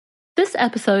This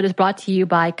episode is brought to you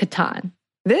by Catan.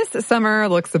 This summer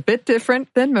looks a bit different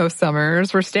than most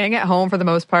summers. We're staying at home for the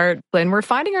most part, and we're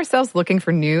finding ourselves looking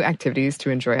for new activities to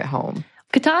enjoy at home.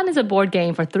 Catan is a board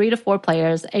game for 3 to 4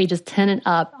 players, ages 10 and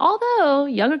up, although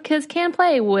younger kids can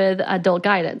play with adult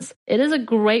guidance. It is a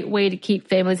great way to keep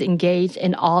families engaged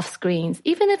and off screens,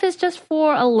 even if it's just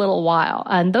for a little while.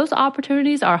 And those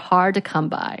opportunities are hard to come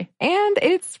by. And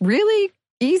it's really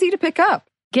easy to pick up.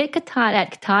 Get Catan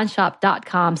at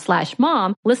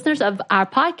catanshop.com/mom. Listeners of our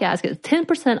podcast get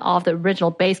 10% off the original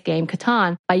base game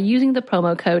Catan by using the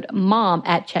promo code MOM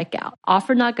at checkout.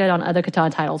 Offer not good on other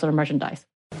Catan titles or merchandise.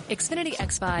 Xfinity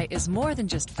XFi is more than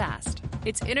just fast.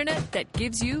 It's internet that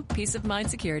gives you peace of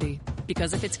mind security.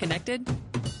 Because if it's connected,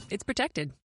 it's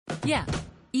protected. Yeah,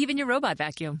 even your robot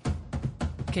vacuum.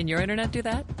 Can your internet do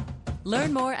that?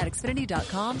 Learn more at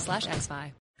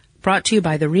xfinity.com/XFi. Brought to you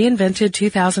by the reinvented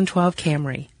 2012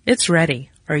 Camry. It's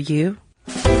ready. Are you?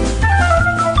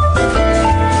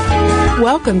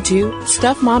 Welcome to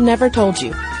Stuff Mom Never Told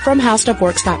You from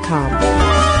HowStuffWorks.com.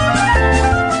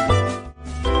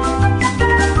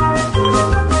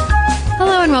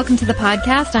 Hello and welcome to the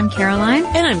podcast. I'm Caroline.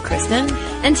 And I'm Kristen.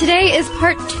 And today is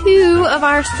part 2 of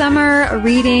our summer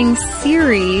reading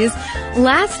series.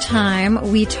 Last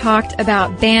time we talked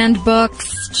about banned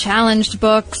books, challenged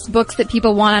books, books that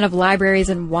people want out of libraries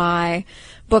and why,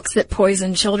 books that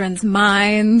poison children's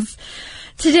minds.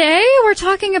 Today we're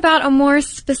talking about a more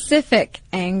specific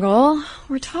angle.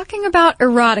 We're talking about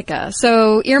erotica.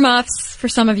 So earmuffs for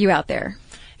some of you out there.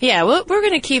 Yeah, we're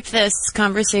going to keep this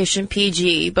conversation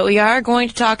PG, but we are going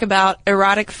to talk about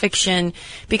erotic fiction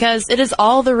because it is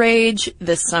all the rage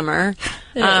this summer.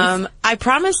 I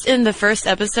promised in the first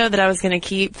episode that I was going to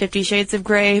keep 50 Shades of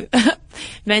Grey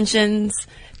mentions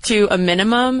to a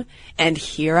minimum, and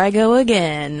here I go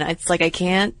again. It's like I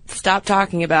can't stop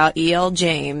talking about E.L.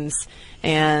 James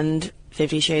and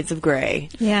 50 Shades of Grey.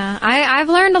 Yeah, I've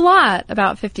learned a lot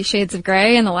about 50 Shades of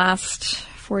Grey in the last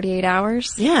 48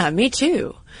 hours. Yeah, me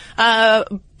too.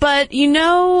 But you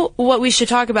know what we should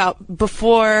talk about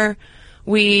before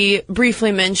we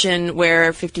briefly mention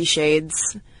where 50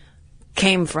 Shades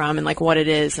came from and like what it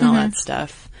is and all that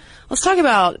stuff. Let's talk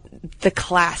about the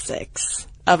classics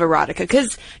of erotica,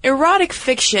 because erotic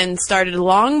fiction started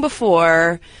long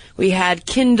before we had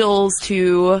Kindles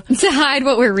to hide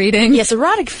what we're reading. Yes,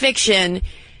 erotic fiction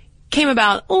came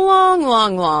about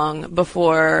long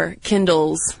before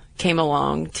Kindles came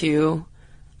along to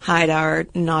hide our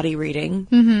naughty reading.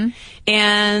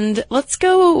 And let's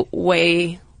go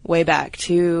way back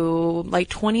to like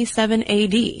 27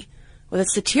 AD with a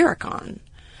Satyricon.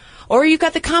 Or you've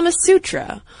got the Kama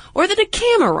Sutra or the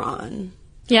Decameron.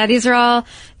 Yeah, these are all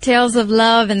tales of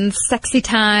love and sexy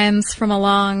times from a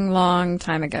long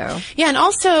time ago. Yeah, and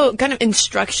also kind of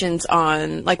instructions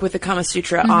on, like with the Kama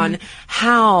Sutra, on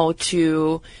how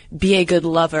to be a good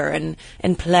lover and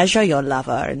pleasure your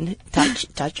lover and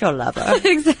touch your lover.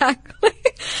 Exactly.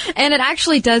 And it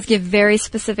actually does give very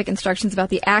specific instructions about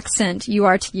the accent you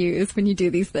are to use when you do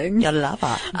these things. Your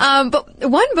lover. But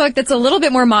one book that's a little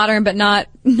bit more modern, but not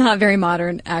very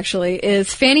modern, actually,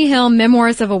 is Fanny Hill,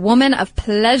 Memoirs of a Woman of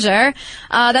Pleasure.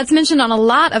 That's mentioned on a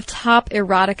lot of top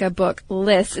erotica book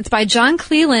lists. It's by John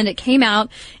Cleland. It came out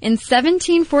in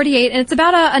 1748, and it's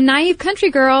about a naive country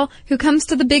girl who comes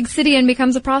to the big city and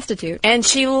becomes a prostitute. And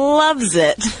she loves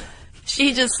it.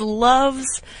 She just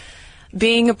loves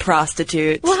being a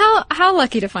prostitute. Well, how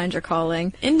lucky to find your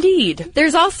calling. Indeed.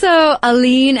 There's also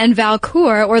Aline and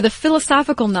Valcour, or the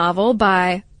philosophical novel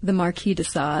by the Marquis de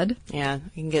Sade. Yeah,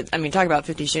 you can talk about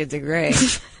 50 Shades of Grey.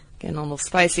 Getting a little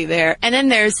spicy there. And then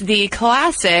there's the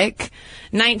classic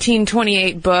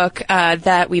 1928 book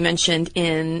that we mentioned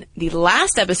in the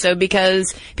last episode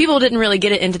because people didn't really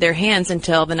get it into their hands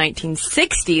until the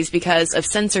 1960s because of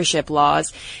censorship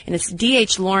laws. And it's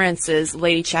D.H. Lawrence's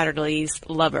Lady Chatterley's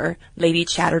Lover. Lady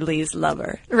Chatterley's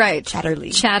Lover. Right.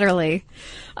 Chatterley.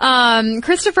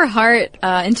 Christopher Hart,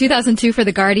 in 2002 for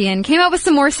The Guardian, came up with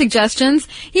some more suggestions.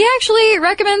 He actually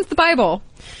recommends the Bible.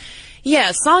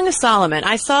 Yeah, Song of Solomon.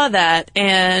 I saw that,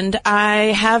 and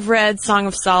I have read Song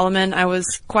of Solomon. I was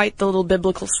quite the little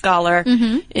biblical scholar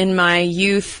in my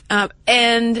youth.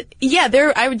 And yeah,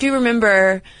 I do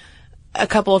remember a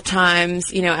couple of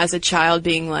times, as a child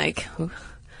being like,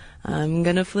 I'm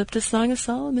gonna flip to Song of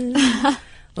Solomon.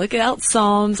 Look out,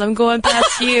 Psalms. I'm going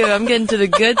past you. I'm getting to the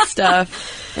good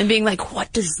stuff. And being like,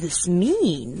 what does this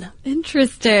mean?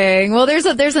 Interesting. Well, there's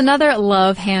another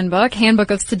love handbook, Handbook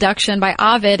of Seduction by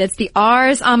Ovid. It's the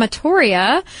Ars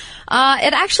Amatoria. It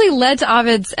actually led to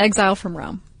Ovid's exile from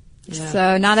Rome. Yeah.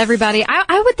 So not everybody,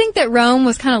 I would think that Rome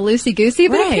was kind of loosey-goosey,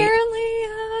 but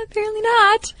apparently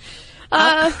not.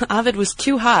 Ovid was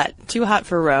too hot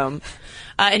for Rome.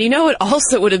 And you know what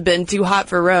also would have been too hot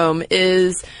for Rome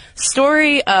is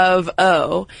Story of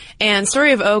O. And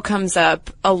Story of O comes up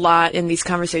a lot in these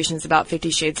conversations about 50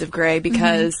 Shades of Grey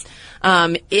because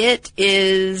it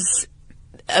is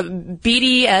a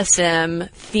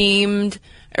BDSM-themed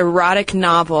erotic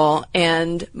novel.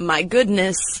 And my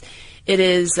goodness, it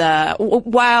is,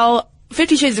 while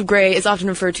 50 Shades of Grey is often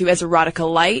referred to as erotica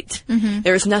light,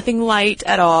 there is nothing light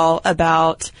at all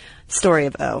about Story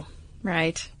of O.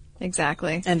 Right.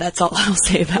 Exactly. And that's all I'll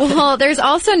say about it. Well, there's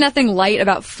also nothing light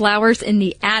about Flowers in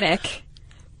the Attic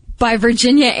by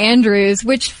Virginia Andrews,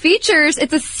 which features,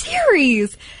 it's a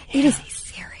series. It is a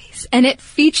series. And it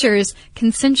features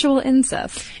consensual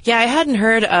incest. Yeah, I hadn't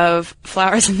heard of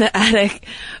Flowers in the Attic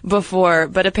before,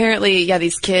 but apparently, yeah,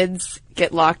 these kids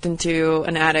get locked into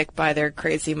an attic by their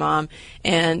crazy mom.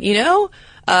 And,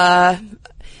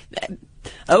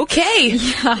 okay.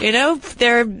 Yeah.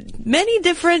 There are many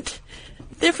different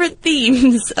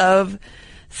themes of,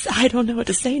 I don't know what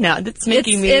to say now. That's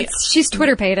making she's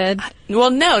Twitter-pated.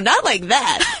 Well, no, not like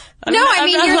that.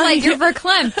 You're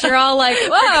verklempt. You're all like,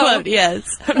 whoa. Verklempt,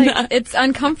 yes. It's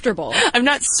uncomfortable. I'm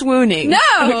not swooning. No.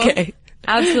 Okay.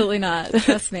 Absolutely not.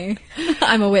 Trust me.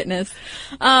 I'm a witness.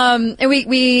 And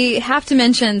we have to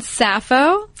mention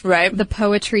Sappho. Right. The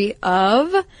Poetry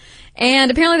of.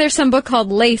 And apparently there's some book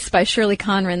called Lace by Shirley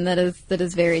Conran that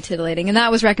is very titillating. And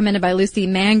that was recommended by Lucy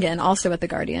Mangan, also at The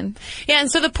Guardian. Yeah, and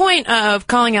so the point of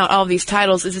calling out all of these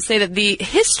titles is to say that the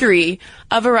history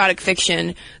of erotic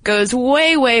fiction goes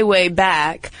way, way, way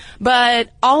back. But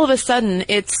all of a sudden,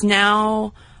 it's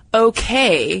now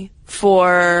okay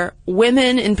for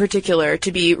women in particular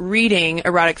to be reading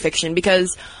erotic fiction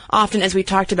because often, as we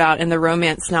talked about in the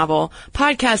romance novel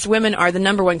podcast, women are the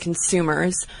number one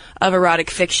consumers of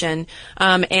erotic fiction,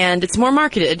 and it's more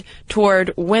marketed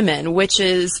toward women, which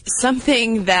is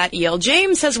something that E.L.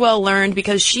 James has well learned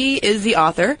because she is the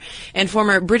author and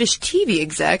former British TV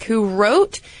exec who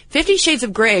wrote 50 Shades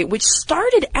of Grey, which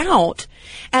started out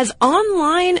as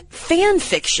online fan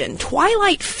fiction,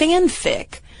 Twilight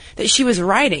fanfic that she was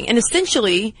writing. And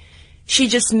essentially, she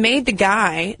just made the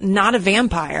guy not a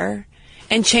vampire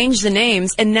and changed the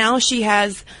names. And now she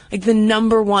has like the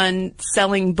number one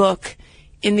selling book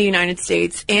in the United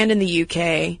States and in the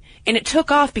UK. And it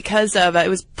took off because of, it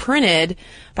was printed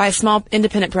by a small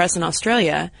independent press in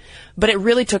Australia, but it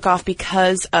really took off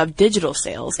because of digital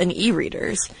sales and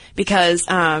e-readers because,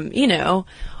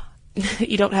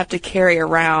 you don't have to carry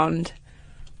around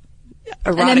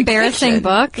erotic an embarrassing fiction.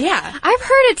 book? Yeah. I've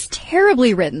heard it's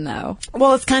terribly written, though.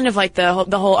 Well, it's kind of like the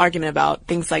whole argument about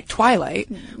things like Twilight,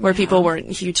 where people weren't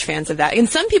huge fans of that. And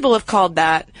some people have called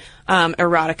that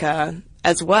erotica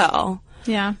as well.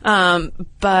 Yeah.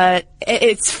 But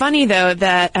it's funny, though,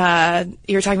 that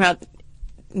you were talking about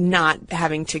not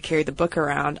having to carry the book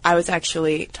around. I was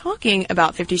actually talking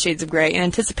about 50 Shades of Grey in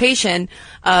anticipation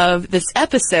of this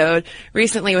episode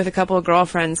recently with a couple of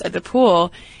girlfriends at the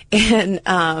pool, and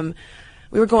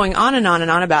we were going on and on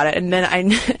and on about it, and then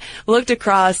I looked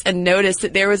across and noticed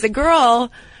that there was a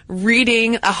girl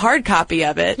reading a hard copy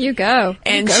of it. You go.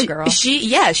 And you go, girl.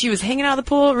 She was hanging out of the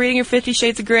pool reading her 50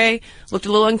 Shades of Grey, looked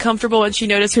a little uncomfortable when she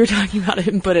noticed we were talking about it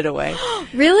and put it away.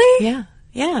 Really? Yeah.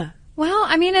 Yeah. Well,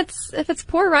 I mean, if it's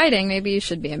poor writing, maybe you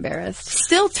should be embarrassed.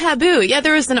 Still taboo. Yeah,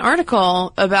 there was an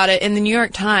article about it in the New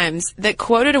York Times that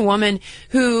quoted a woman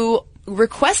who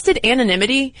requested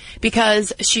anonymity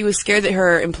because she was scared that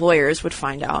her employers would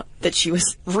find out that she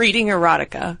was reading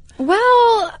erotica.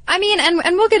 Well, I mean,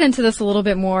 and we'll get into this a little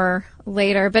bit more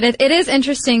later, but it is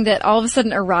interesting that all of a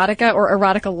sudden erotica, or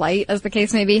erotica light, as the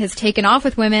case may be, has taken off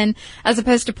with women as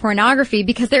opposed to pornography,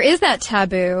 because there is that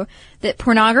taboo that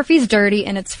pornography is dirty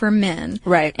and it's for men.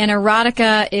 Right. And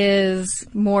erotica is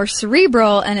more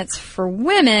cerebral and it's for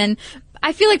women.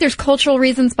 I feel like there's cultural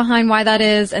reasons behind why that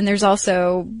is, and there's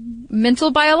also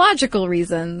mental biological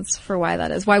reasons for why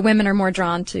that is, why women are more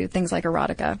drawn to things like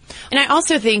erotica. And I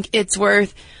also think it's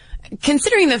worth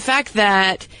considering the fact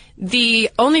that the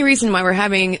only reason why we're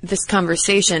having this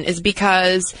conversation is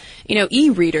because,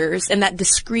 e-readers and that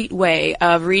discreet way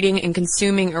of reading and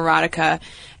consuming erotica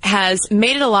has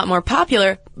made it a lot more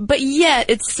popular, but yet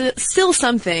it's still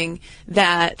something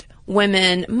that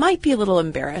women might be a little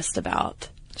embarrassed about.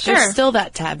 Sure. There's still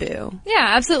that taboo.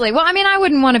 Yeah, absolutely. Well, I mean, I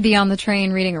wouldn't want to be on the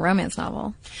train reading a romance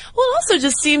novel. Well, it also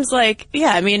just seems like,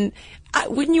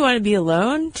 wouldn't you want to be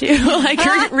alone too?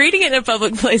 Like reading it in a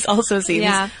public place also seems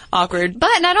awkward.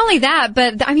 But not only that,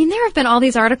 but I mean, there have been all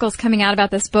these articles coming out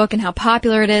about this book and how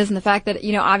popular it is and the fact that,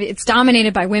 it's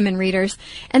dominated by women readers.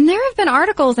 And there have been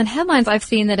articles and headlines I've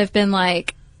seen that have been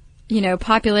like,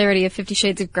 popularity of 50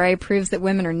 Shades of Grey proves that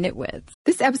women are nitwits.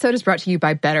 This episode is brought to you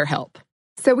by BetterHelp.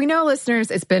 So we know, listeners,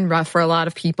 it's been rough for a lot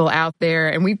of people out there,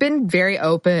 and we've been very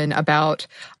open about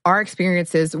our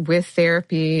experiences with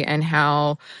therapy and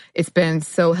how it's been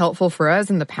so helpful for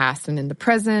us in the past and in the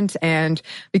present. And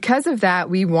because of that,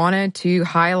 we wanted to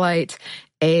highlight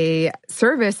a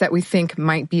service that we think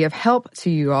might be of help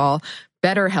to you all,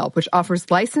 BetterHelp, which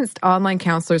offers licensed online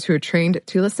counselors who are trained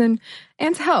to listen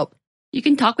and to help. You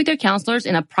can talk with your counselors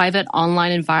in a private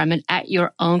online environment at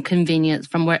your own convenience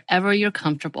from wherever you're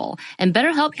comfortable. And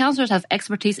BetterHelp counselors have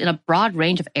expertise in a broad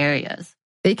range of areas.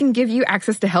 They can give you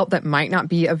access to help that might not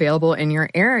be available in your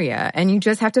area. And you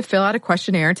just have to fill out a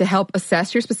questionnaire to help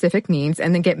assess your specific needs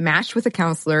and then get matched with a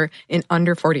counselor in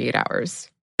under 48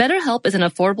 hours. BetterHelp is an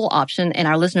affordable option, and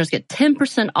our listeners get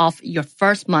 10% off your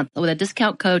first month with a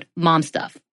discount code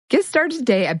MOMSTUFF. Get started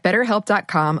today at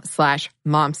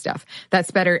betterhelp.com/momstuff.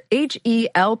 That's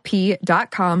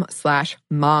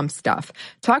BetterHelp.com/momstuff.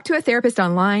 Talk to a therapist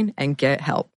online and get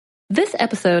help. This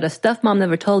episode of Stuff Mom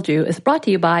Never Told You is brought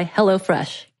to you by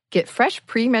HelloFresh. Get fresh,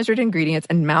 pre-measured ingredients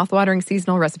and mouth-watering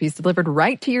seasonal recipes delivered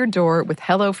right to your door with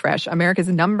HelloFresh, America's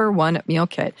 #1 meal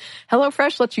kit.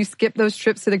 HelloFresh lets you skip those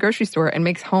trips to the grocery store and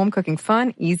makes home cooking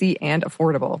fun, easy, and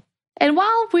affordable. And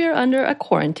while we're under a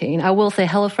quarantine, I will say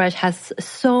HelloFresh has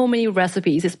so many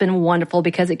recipes. It's been wonderful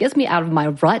because it gets me out of my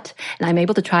rut, and I'm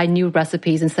able to try new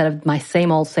recipes instead of my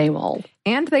same old, same old.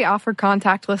 And they offer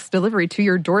contactless delivery to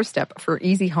your doorstep for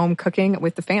easy home cooking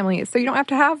with the family, so you don't have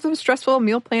to have those stressful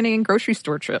meal planning and grocery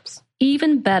store trips.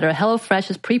 Even better,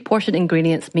 HelloFresh's pre-portioned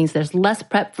ingredients means there's less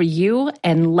prep for you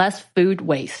and less food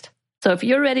waste. So if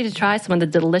you're ready to try some of the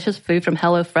delicious food from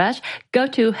HelloFresh, go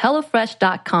to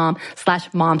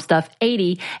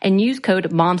HelloFresh.com/MomStuff80 and use code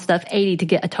MomStuff80 to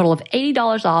get a total of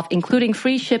 $80 off, including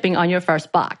free shipping on your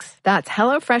first box. That's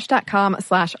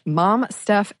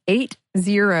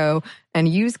HelloFresh.com/MomStuff80 and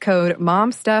use code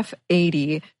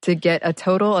MomStuff80 to get a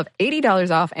total of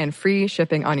 $80 off and free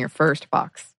shipping on your first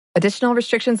box. Additional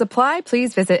restrictions apply.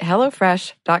 Please visit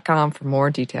HelloFresh.com for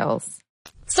more details.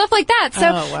 Stuff like that. So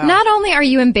not only are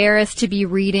you embarrassed to be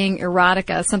reading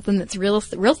erotica, something that's real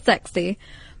sexy,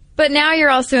 but now you're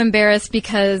also embarrassed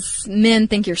because men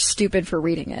think you're stupid for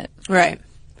reading it. Right.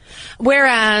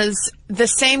 Whereas the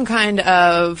same kind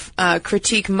of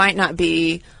critique might not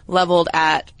be leveled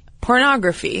at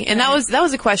pornography. And that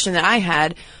was a question that I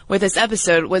had with this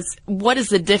episode was, what is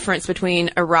the difference between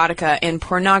erotica and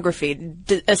pornography,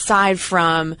 aside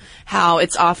from how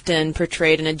it's often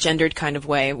portrayed in a gendered kind of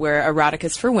way, where erotica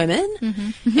is for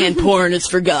women and porn is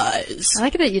for guys. I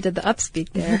like that you did the upspeak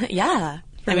there. Yeah.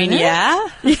 Yeah.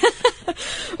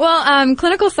 Well,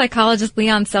 clinical psychologist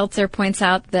Leon Seltzer points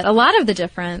out that a lot of the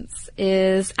difference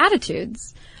is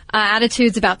attitudes.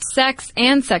 Attitudes about sex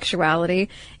and sexuality.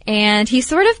 And he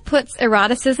sort of puts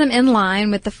eroticism in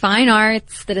line with the fine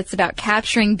arts, that it's about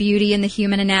capturing beauty in the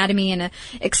human anatomy and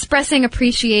expressing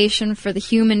appreciation for the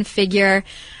human figure.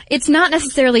 It's not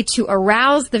necessarily to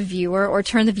arouse the viewer or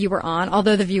turn the viewer on,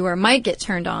 although the viewer might get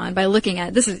turned on by looking at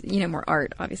it. This is, more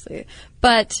art, obviously.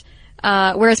 But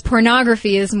whereas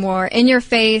pornography is more in your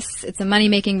face, it's a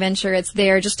money-making venture, it's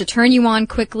there just to turn you on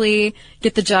quickly,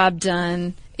 get the job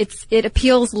done. It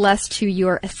appeals less to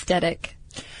your aesthetic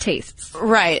tastes.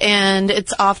 Right, and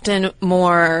it's often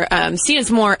more seen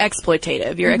as more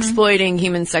exploitative. You're exploiting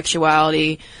human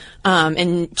sexuality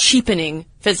and cheapening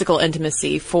physical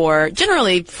intimacy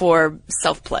generally for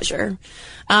self-pleasure.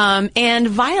 And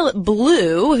Violet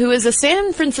Blue, who is a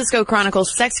San Francisco Chronicle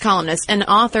sex columnist and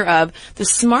author of The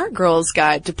Smart Girl's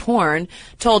Guide to Porn,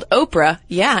 told Oprah,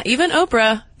 even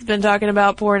Oprah has been talking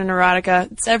about porn and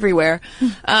erotica. It's everywhere.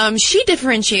 She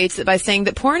differentiates it by saying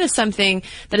that porn is something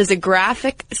that is a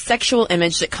graphic sexual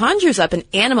image that conjures up an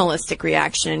animalistic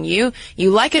reaction. You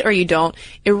like it or you don't.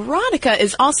 Erotica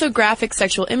is also graphic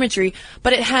sexual imagery,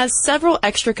 but it has several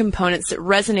extra components that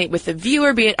resonate with the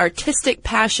viewer, be it artistic,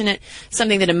 passionate,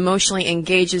 something that emotionally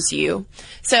engages you.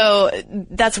 So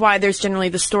that's why there's generally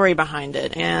the story behind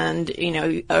it and,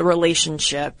 a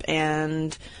relationship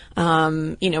and,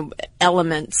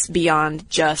 elements beyond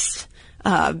just,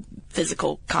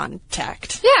 physical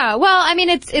contact. Yeah, well,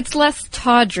 it's less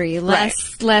tawdry,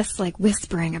 less like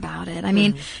whispering about it.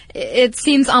 It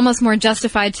seems almost more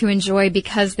justified to enjoy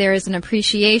because there is an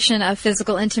appreciation of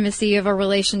physical intimacy, of a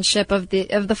relationship, of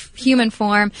the human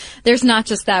form. There's not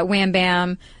just that wham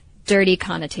bam, dirty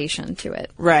connotation to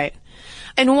it. Right.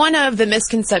 And one of the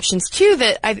misconceptions, too,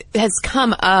 that has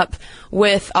come up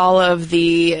with all of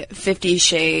the 50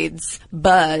 Shades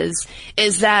buzz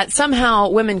is that somehow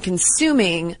women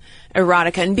consuming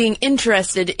erotica and being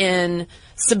interested in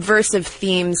subversive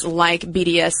themes like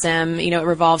BDSM, it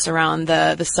revolves around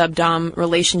the sub-dom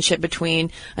relationship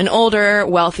between an older,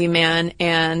 wealthy man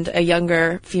and a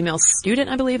younger female student,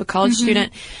 I believe, a college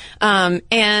student.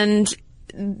 And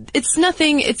it's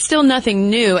still nothing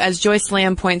new, as Joyce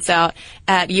Lamb points out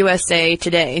at USA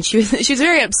Today. And she's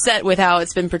very upset with how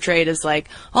it's been portrayed as like,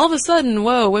 all of a sudden,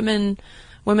 whoa, women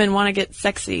want to get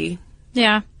sexy.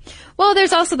 Yeah. Well,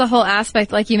 there's also the whole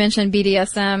aspect, like you mentioned,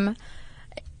 BDSM.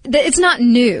 It's not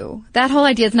new. That whole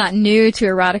idea is not new to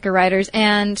erotica writers.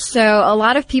 And so a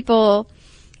lot of people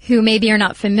who maybe are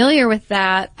not familiar with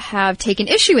that have taken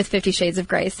issue with 50 Shades of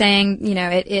Grey, saying,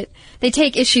 they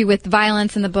take issue with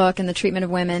violence in the book and the treatment of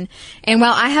women. And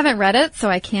while I haven't read it, so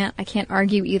I can't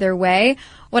argue either way,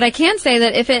 what I can say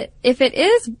that if it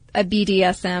is a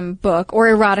BDSM book or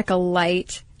erotica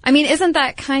light, I mean, isn't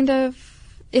that kind of,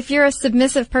 if you're a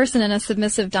submissive person in a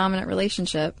submissive dominant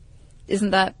relationship,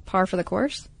 isn't that par for the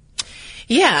course?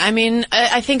 Yeah, I mean,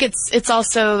 I think it's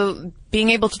also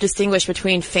being able to distinguish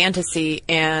between fantasy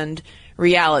and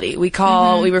reality. We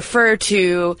refer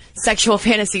to sexual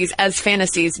fantasies as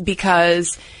fantasies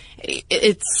because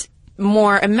it's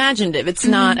more imaginative. It's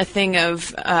not a thing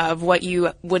of what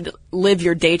you would live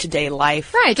your day-to-day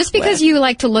life. Right. Just because you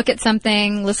like to look at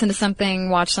something, listen to something,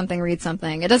 watch something, read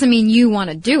something, it doesn't mean you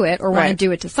want to do it or want to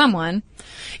do it to someone.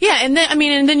 Yeah, and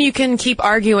then you can keep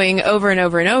arguing over and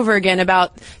over and over again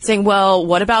about saying, well,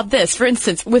 what about this? For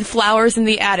instance, with Flowers in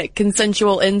the Attic,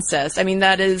 consensual incest. I mean,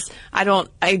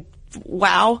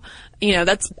 wow.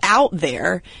 That's out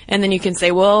there. And then you can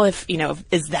say, well, is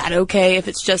that okay if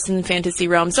it's just in the fantasy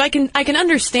realm? So I can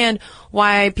understand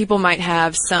why people might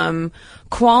have some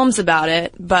qualms about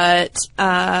it, but,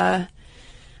 I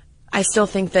still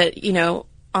think that,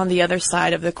 on the other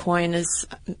side of the coin is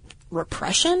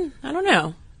repression. I don't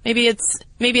know. Maybe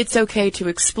it's okay to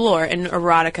explore, and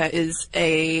erotica is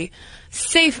a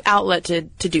safe outlet to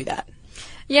do that.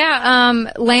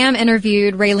 Yeah, Lamb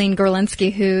interviewed Raylene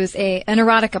Gorlinsky, who's an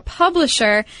erotica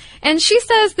publisher, and she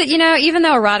says that, even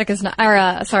though erotica's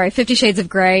not, 50 Shades of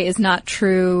Grey is not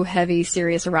true, heavy,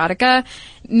 serious erotica,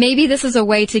 maybe this is a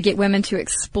way to get women to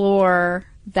explore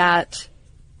that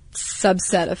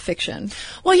subset of fiction.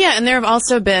 Well, yeah, and there have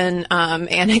also been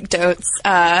anecdotes.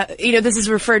 This is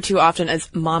referred to often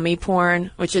as mommy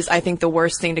porn, which is, I think, the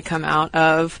worst thing to come out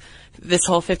of this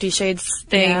whole 50 Shades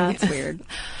thing. Yeah, it's weird.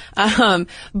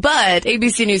 But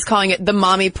ABC News, calling it the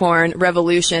mommy porn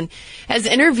revolution, has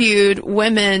interviewed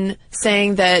women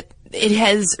saying that it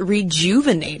has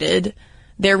rejuvenated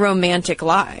their romantic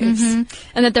lives. And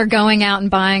that they're going out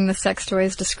and buying the sex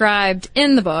toys described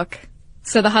in the book,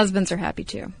 so the husbands are happy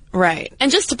too. Right.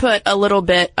 And just to put a little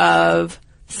bit of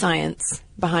science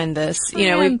behind this,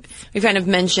 we've kind of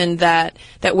mentioned that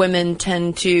women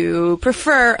tend to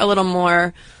prefer a little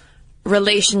more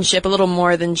relationship, a little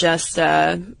more than just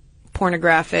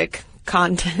pornographic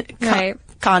content. Right.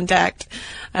 Contact.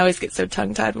 I always get so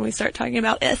tongue-tied when we start talking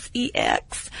about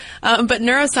sex. But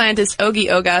neuroscientists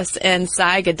Ogi Ogas and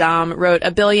Sai Gadam wrote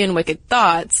A Billion Wicked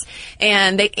Thoughts,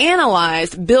 and they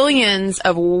analyzed billions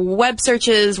of web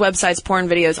searches, websites, porn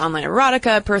videos, online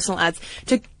erotica, personal ads,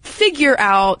 to figure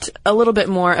out a little bit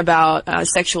more about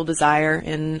sexual desire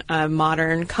in a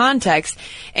modern context.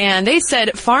 And they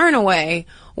said, far and away,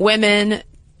 women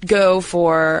go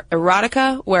for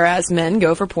erotica, whereas men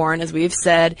go for porn, as we've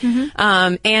said.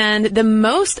 And the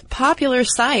most popular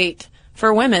site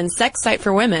for women, sex site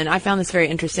for women, I found this very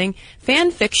interesting,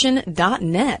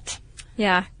 fanfiction.net.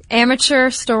 Yeah. Amateur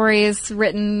stories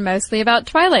written mostly about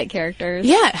Twilight characters.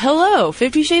 Yeah. Hello.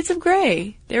 50 Shades of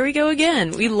Grey. There we go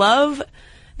again.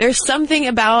 There's something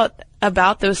about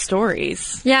those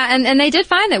stories. Yeah, and they did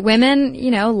find that women,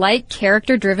 like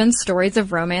character-driven stories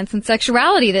of romance and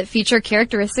sexuality that feature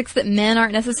characteristics that men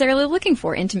aren't necessarily looking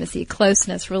for. Intimacy,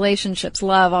 closeness, relationships,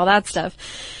 love, all that stuff.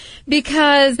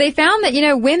 Because they found that,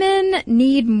 women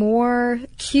need more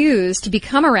cues to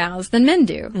become aroused than men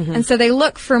do. And so they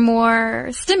look for more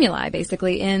stimuli,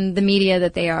 basically, in the media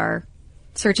that they are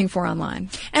searching for online.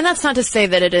 And that's not to say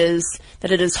that it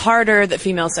is harder, that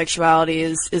female sexuality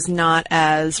is not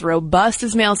as robust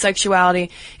as male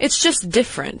sexuality. It's just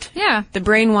different. Yeah. The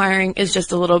brain wiring is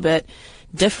just a little bit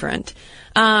different.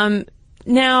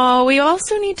 Now, we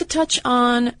also need to touch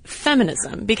on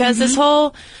feminism, because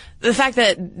the fact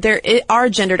that there are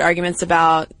gendered arguments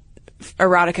about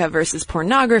erotica versus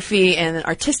pornography and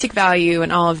artistic value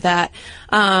and all of that.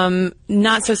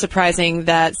 Not so surprising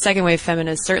that second wave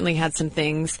feminists certainly had some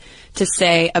things to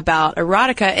say about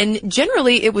erotica, and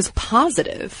generally it was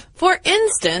positive. For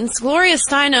instance, Gloria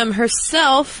Steinem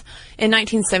herself in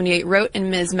 1978 wrote in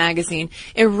Ms. Magazine,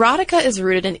 erotica is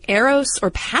rooted in eros or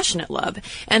passionate love,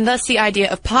 and thus the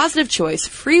idea of positive choice,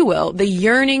 free will, the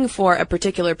yearning for a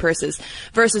particular person,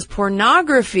 versus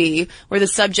pornography, where the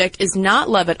subject is not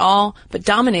love at all, but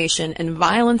domination and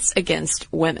violence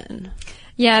against women.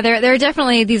 Yeah, there are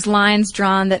definitely these lines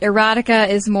drawn that erotica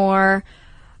is more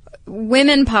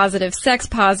women positive, sex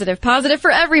positive, positive for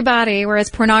everybody,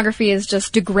 whereas pornography is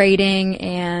just degrading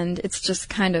and it's just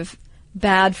kind of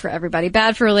bad for everybody.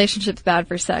 Bad for relationships, bad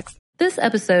for sex. This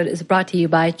episode is brought to you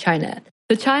by Chinet.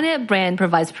 The Chinet brand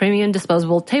provides premium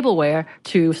disposable tableware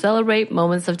to celebrate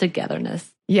moments of togetherness.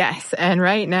 Yes, and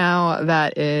right now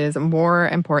that is more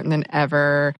important than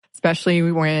ever,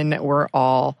 especially when we're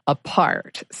all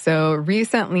apart. So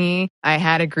recently I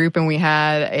had a group and we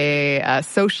had a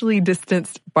socially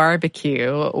distanced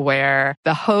barbecue where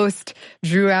the host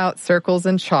drew out circles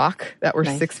and chalk that were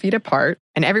 6 feet apart.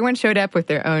 And everyone showed up with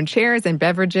their own chairs and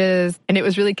beverages. And it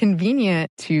was really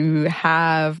convenient to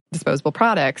have disposable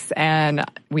products. And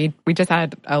we just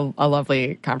had a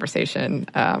lovely conversation.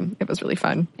 It was really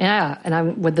fun. Yeah.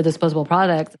 And with the disposable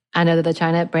products, I know that the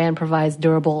Chinet brand provides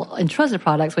durable and trusted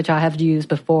products, which I have used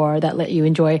before, that let you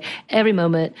enjoy every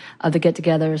moment of the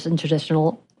get-togethers in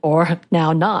traditional or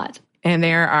now not. And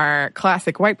there are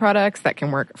classic white products that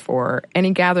can work for any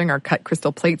gathering, or cut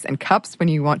crystal plates and cups when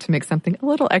you want to make something a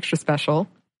little extra special.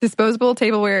 Disposable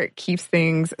tableware keeps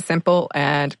things simple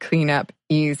and cleanup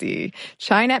easy.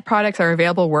 Chinet products are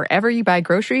available wherever you buy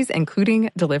groceries, including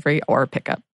delivery or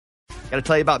pickup. Gotta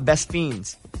tell you about Best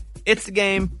Fiends. It's the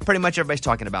game pretty much everybody's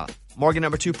talking about. Morgan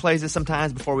number 2 plays this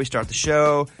sometimes before we start the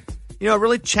show. You know, it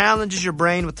really challenges your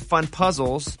brain with the fun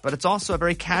puzzles, but it's also a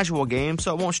very casual game,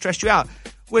 so it won't stress you out,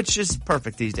 which is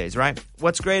perfect these days, right?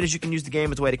 What's great is you can use the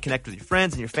game as a way to connect with your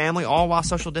friends and your family, all while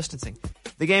social distancing.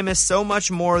 The game is so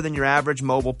much more than your average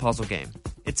mobile puzzle game.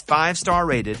 It's 5-star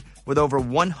rated with over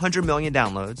 100 million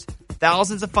downloads,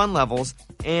 thousands of fun levels,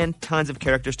 and tons of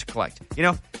characters to collect. You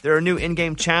know, there are new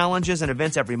in-game challenges and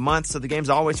events every month, so the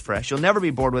game's always fresh. You'll never be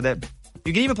bored with it.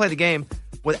 You can even play the game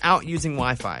without using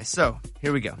Wi-Fi. So,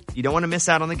 here we go. You don't want to miss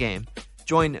out on the game.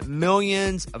 Join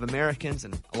millions of Americans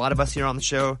and a lot of us here on the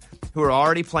show who are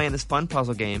already playing this fun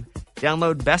puzzle game.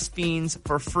 Download Best Fiends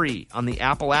for free on the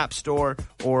Apple App Store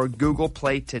or Google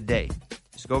Play today.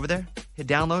 Just go over there, hit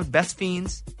download Best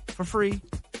Fiends for free,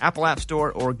 Apple App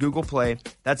Store or Google Play.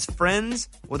 That's Friends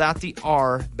without the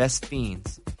R, Best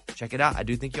Fiends. Check it out. I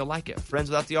do think you'll like it. Friends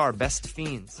without the R, Best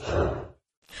Fiends.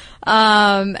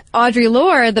 Audre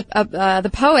Lorde,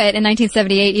 the poet in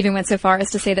 1978, even went so far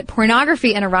as to say that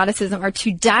pornography and eroticism are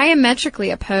two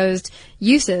diametrically opposed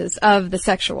uses of the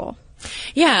sexual.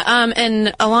 Yeah,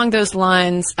 and along those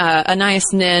lines, Anais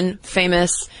Nin,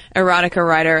 famous erotica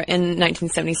writer in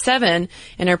 1977,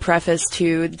 in her preface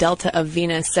to Delta of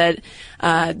Venus, said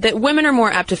that women are more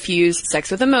apt to fuse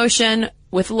sex with emotion,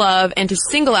 with love, and to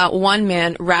single out one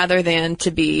man rather than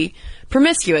to be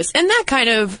promiscuous. And that kind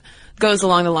of goes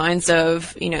along the lines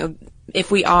of, you know,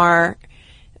 if we are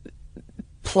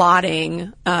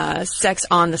plotting sex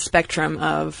on the spectrum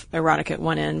of erotic at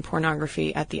one end,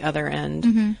 pornography at the other end.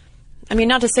 Mm-hmm. I mean,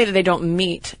 not to say that they don't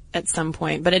meet at some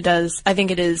point, but it does. I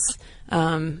think it is.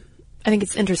 I think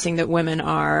it's interesting that women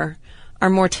are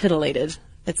more titillated,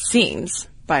 it seems,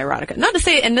 by erotica. Not to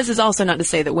say, and this is also not to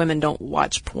say that women don't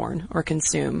watch porn or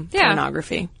consume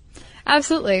pornography.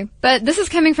 Absolutely. But this is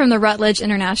coming from the Routledge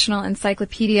International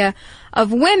Encyclopedia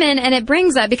of Women, and it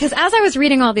brings up, because as I was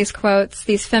reading all these quotes,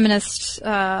 these feminist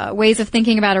ways of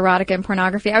thinking about erotica and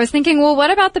pornography, I was thinking, well,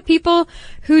 what about the people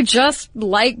who just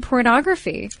like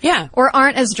pornography? Yeah. Or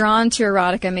aren't as drawn to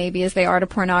erotica maybe as they are to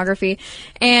pornography.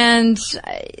 And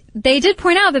they did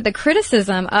point out that the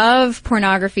criticism of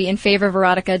pornography in favor of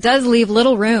erotica does leave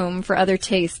little room for other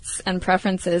tastes and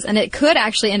preferences, and it could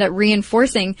actually end up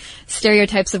reinforcing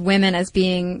stereotypes of women as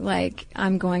being like,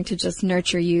 I'm going to just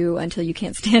nurture you until you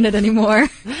can't stand it anymore.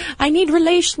 I need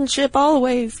relationship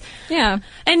always. Yeah.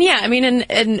 And yeah, I mean,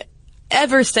 and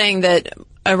ever saying that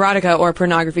erotica or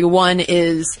pornography, one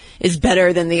is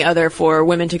better than the other for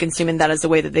women to consume, and that is the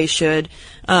way that they should,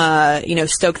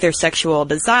 stoke their sexual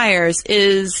desires,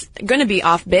 is going to be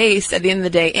off base at the end of the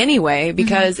day anyway,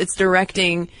 because it's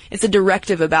a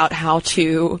directive about how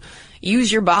to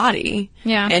use your body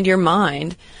and your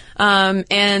mind.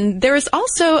 And there is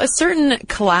also a certain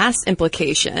class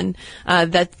implication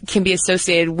that can be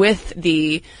associated with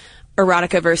the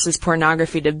erotica versus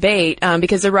pornography debate,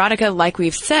 because erotica, like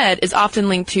we've said, is often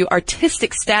linked to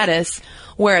artistic status,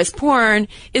 whereas porn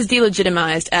is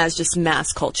delegitimized as just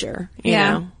mass culture, you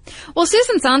know? Well,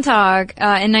 Susan Sontag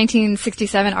in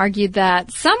 1967 argued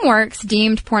that some works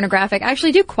deemed pornographic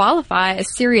actually do qualify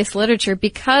as serious literature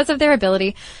because of their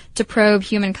ability to probe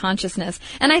human consciousness.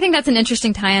 And I think that's an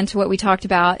interesting tie-in to what we talked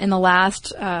about in the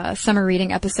last summer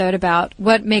reading episode about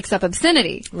what makes up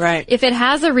obscenity. Right. If it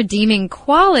has a redeeming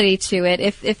quality to it,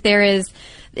 if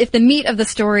the meat of the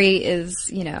story is,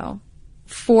 you know,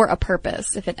 for a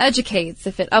purpose, if it educates,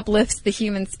 if it uplifts the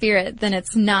human spirit, then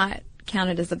it's not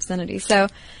counted as obscenity. So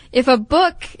if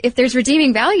there's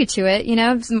redeeming value to it, you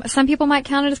know, some people might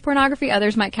count it as pornography,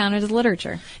 others might count it as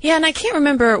literature. Yeah, and I can't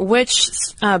remember which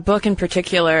book in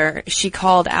particular she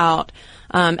called out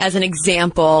as an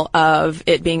example of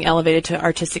it being elevated to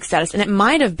artistic status, and it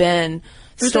might have been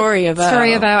Story of O.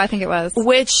 Story of O, I think it was.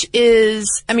 Which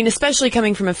is, I mean, especially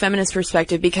coming from a feminist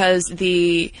perspective, because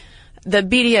the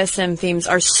BDSM themes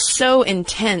are so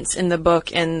intense in the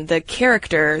book, and the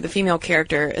female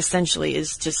character, essentially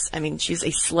is just, I mean, she's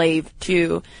a slave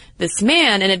to this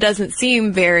man, and it doesn't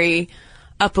seem very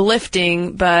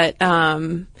uplifting, but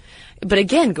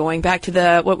again, going back to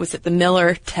the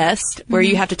Miller test, where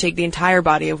you have to take the entire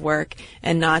body of work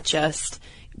and not just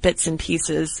bits and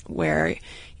pieces where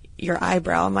your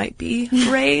eyebrow might be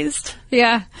raised.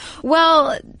 Yeah.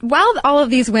 Well, while all of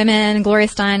these women, Gloria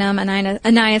Steinem,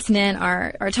 Anais Nin,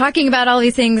 are talking about all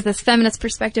these things, this feminist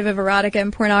perspective of erotica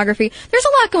and pornography, there's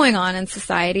a lot going on in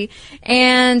society.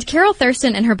 And Carol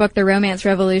Thurston, in her book, The Romance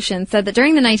Revolution, said that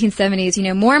during the 1970s, you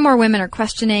know, more and more women are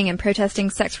questioning and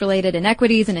protesting sex-related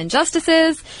inequities and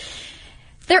injustices.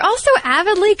 They're also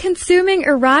avidly consuming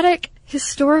erotic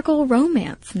historical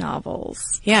romance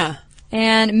novels. Yeah.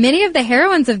 And many of the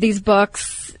heroines of these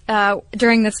books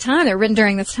during this time, they're written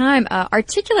during this time,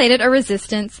 articulated a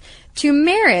resistance to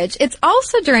marriage. It's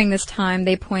also during this time,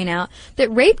 they point out, that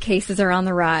rape cases are on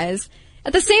the rise.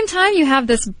 At the same time, you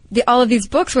have all of these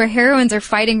books where heroines are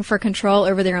fighting for control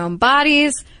over their own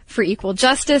bodies, for equal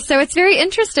justice. So it's very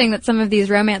interesting that some of these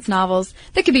romance novels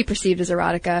that could be perceived as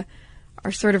erotica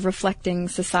are sort of reflecting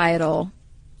societal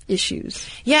issues.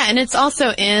 Yeah, and it's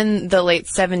also in the late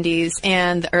 70s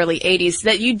and the early 80s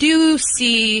that you do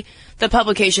see the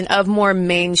publication of more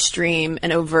mainstream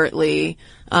and overtly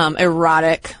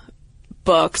erotic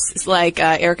books. It's like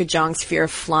Erica Jong's Fear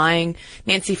of Flying,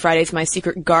 Nancy Friday's My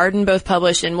Secret Garden, both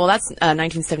published in, well, that's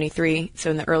 1973, so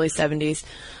in the early 70s.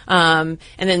 And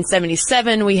then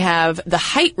 77, we have The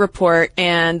Height Report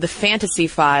and The Fantasy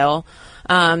File.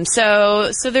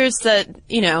 So there's that,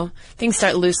 you know, things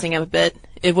start loosening up a bit.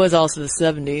 It was also the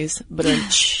 70s, but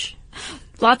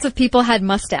lots of people had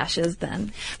mustaches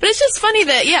then. But it's just funny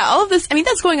that, yeah, all of this, I mean,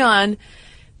 that's going on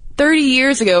 30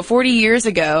 years ago, 40 years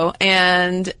ago,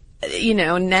 and, you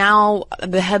know, now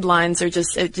the headlines are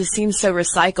it just seems so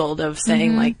recycled of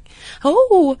saying, like,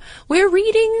 oh, we're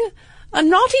reading a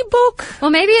naughty book.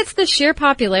 Well, maybe it's the sheer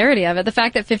popularity of it. The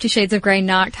fact that 50 Shades of Grey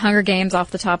knocked Hunger Games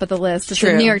off the top of the list. It's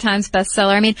True. a New York Times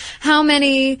bestseller. I mean, how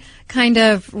many kind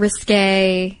of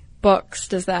risque books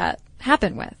does that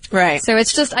happen with? Right. So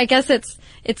it's just, I guess it's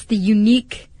the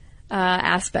unique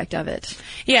aspect of it.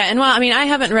 Yeah, and well, I mean, I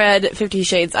haven't read 50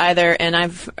 Shades either, and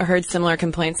I've heard similar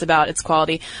complaints about its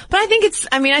quality. But I think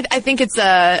I think it's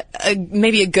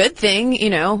maybe a good thing,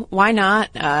 you know. Why not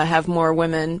have more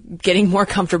women getting more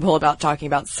comfortable about talking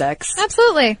about sex?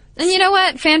 Absolutely. And you know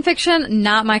what? Fan fiction,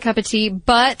 not my cup of tea,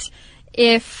 but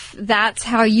if that's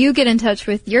how you get in touch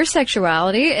with your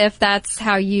sexuality, if that's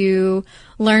how you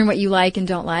learn what you like and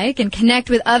don't like and connect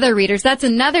with other readers, that's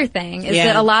another thing, is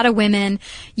that a lot of women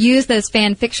use those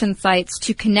fan fiction sites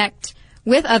to connect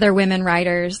with other women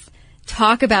writers,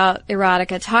 talk about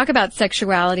erotica, talk about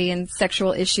sexuality and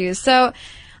sexual issues. So,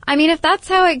 I mean, if that's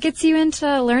how it gets you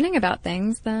into learning about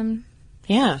things, then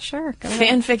yeah, sure. Go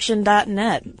ahead.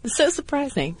 Fanfiction.net. It's so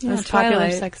surprising. Yeah, It's a popular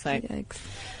Twilight. sex site. Yikes.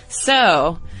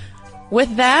 So,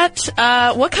 with that,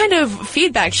 what kind of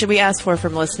feedback should we ask for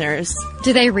from listeners?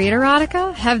 Do they read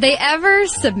erotica? Have they ever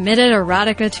submitted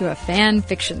erotica to a fan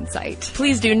fiction site?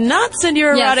 Please do not send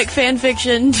your erotic fan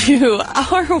fiction to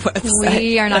our website.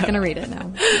 We are not going to read it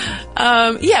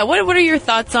now. Yeah, what are your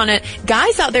thoughts on it?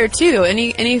 Guys out there too,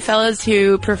 any fellas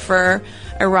who prefer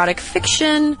erotic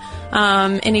fiction?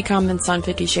 Any comments on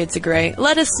 50 Shades of Grey?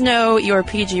 Let us know your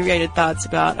PG-rated thoughts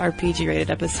about our PG-rated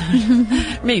episode.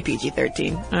 Maybe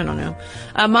PG-13. I don't know.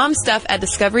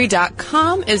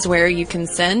 momstuff@discovery.com is where you can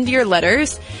send your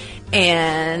letters.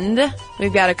 And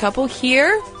we've got a couple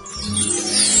here.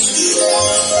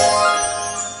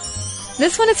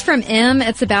 This one is from M.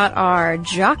 It's about our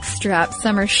jockstrap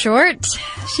summer short.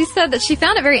 She said that she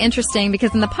found it very interesting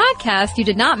because in the podcast you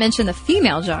did not mention the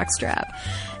female jockstrap.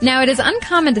 Now, it is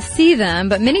uncommon to see them,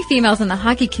 but many females in the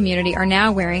hockey community are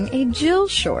now wearing a Jill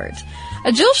short.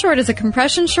 A Jill short is a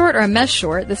compression short or a mesh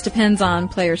short. This depends on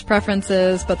players'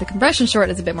 preferences, but the compression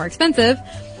short is a bit more expensive.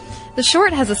 The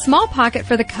short has a small pocket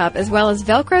for the cup as well as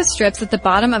Velcro strips at the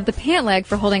bottom of the pant leg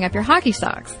for holding up your hockey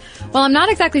socks. While I'm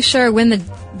not exactly sure when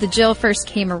the Jill first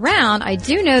came around, I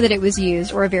do know that it was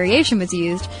used, or a variation was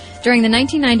used, during the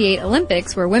 1998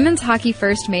 Olympics where women's hockey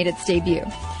first made its debut.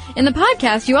 In the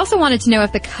podcast, you also wanted to know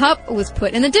if the cup was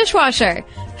put in the dishwasher.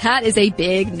 That is a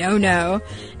big no-no.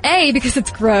 A, because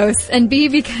it's gross, and B,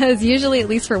 because usually, at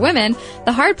least for women,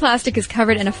 the hard plastic is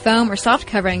covered in a foam or soft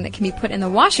covering that can be put in the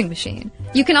washing machine.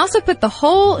 You can also put the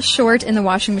whole short in the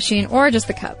washing machine or just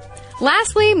the cup.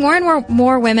 Lastly, more and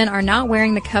more women are not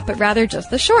wearing the cup, but rather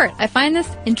just the short. I find this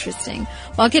interesting.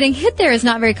 While getting hit there is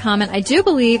not very common, I do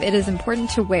believe it is important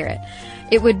to wear it.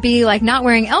 It would be like not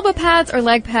wearing elbow pads or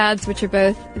leg pads, which are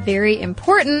both very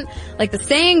important. Like the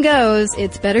saying goes,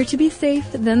 it's better to be safe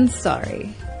than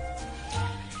sorry.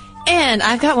 And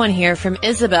I've got one here from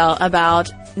Isabel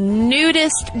about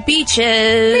nudist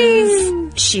beaches.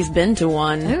 Whee! She's been to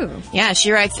one. Ooh. Yeah,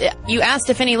 she writes, you asked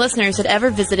if any listeners had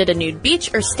ever visited a nude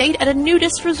beach or stayed at a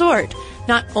nudist resort.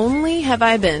 Not only have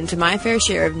I been to my fair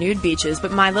share of nude beaches,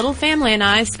 but my little family and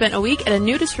I spent a week at a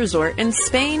nudist resort in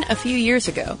Spain a few years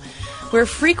ago. We're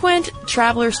frequent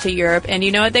travelers to Europe, and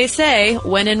you know what they say,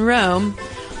 when in Rome.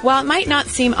 While it might not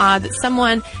seem odd that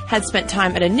someone had spent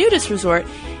time at a nudist resort,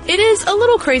 it is a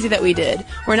little crazy that we did.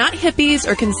 We're not hippies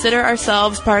or consider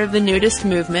ourselves part of the nudist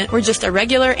movement. We're just a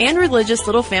regular and religious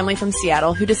little family from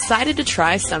Seattle who decided to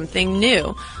try something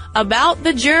new. About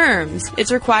the germs.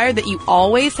 It's required that you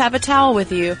always have a towel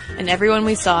with you, and everyone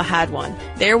we saw had one.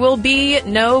 There will be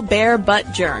no bare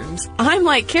butt germs. I'm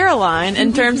like Caroline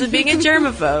in terms of being a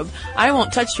germaphobe. I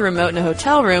won't touch the remote in a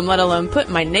hotel room, let alone put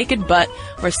my naked butt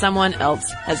where someone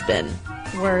else has been.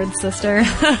 Word, sister.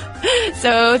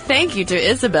 So thank you to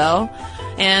Isabel.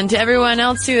 And to everyone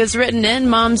else who has written in,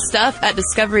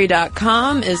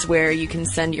 momstuff@discovery.com is where you can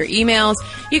send your emails.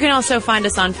 You can also find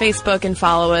us on Facebook and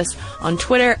follow us on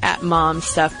Twitter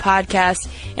 @momstuffpodcast.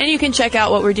 And you can check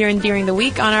out what we're doing during the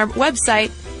week on our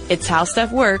website. It's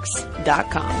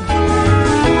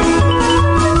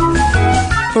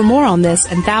howstuffworks.com. For more on this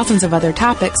and thousands of other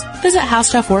topics, visit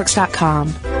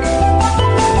howstuffworks.com.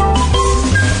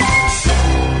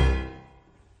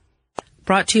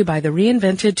 Brought to you by the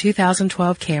reinvented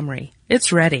 2012 Camry.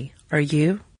 It's ready. Are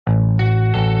you?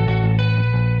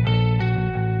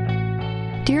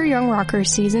 Dear Young Rocker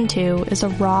Season 2 is a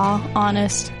raw,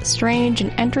 honest, strange,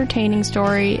 and entertaining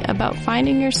story about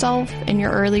finding yourself in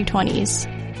your early 20s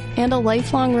and a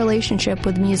lifelong relationship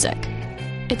with music.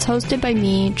 It's hosted by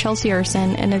me, Chelsea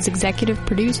Urson, and is executive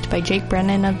produced by Jake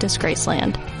Brennan of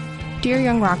Disgraceland. Dear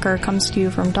Young Rocker comes to you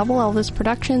from Double Elvis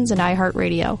Productions and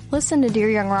iHeartRadio. Listen to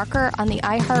Dear Young Rocker on the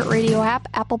iHeartRadio app,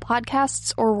 Apple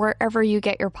Podcasts, or wherever you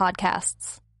get your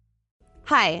podcasts.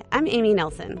 Hi, I'm Amy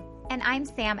Nelson. And I'm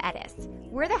Sam Edis.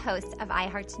 We're the hosts of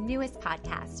iHeart's newest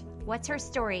podcast, What's Her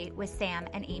Story with Sam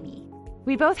and Amy.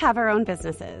 We both have our own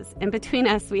businesses, and between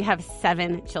us, we have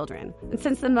 7 children. And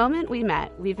since the moment we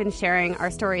met, we've been sharing our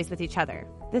stories with each other.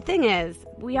 The thing is,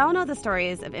 we all know the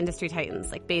stories of industry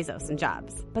titans like Bezos and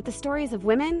Jobs, but the stories of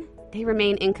women, they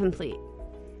remain incomplete.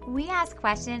 We ask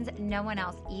questions no one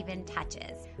else even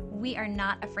touches. We are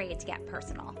not afraid to get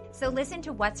personal. So listen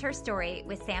to What's Her Story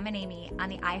with Sam and Amy on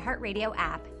the iHeartRadio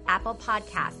app, Apple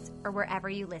Podcasts, or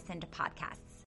wherever you listen to podcasts.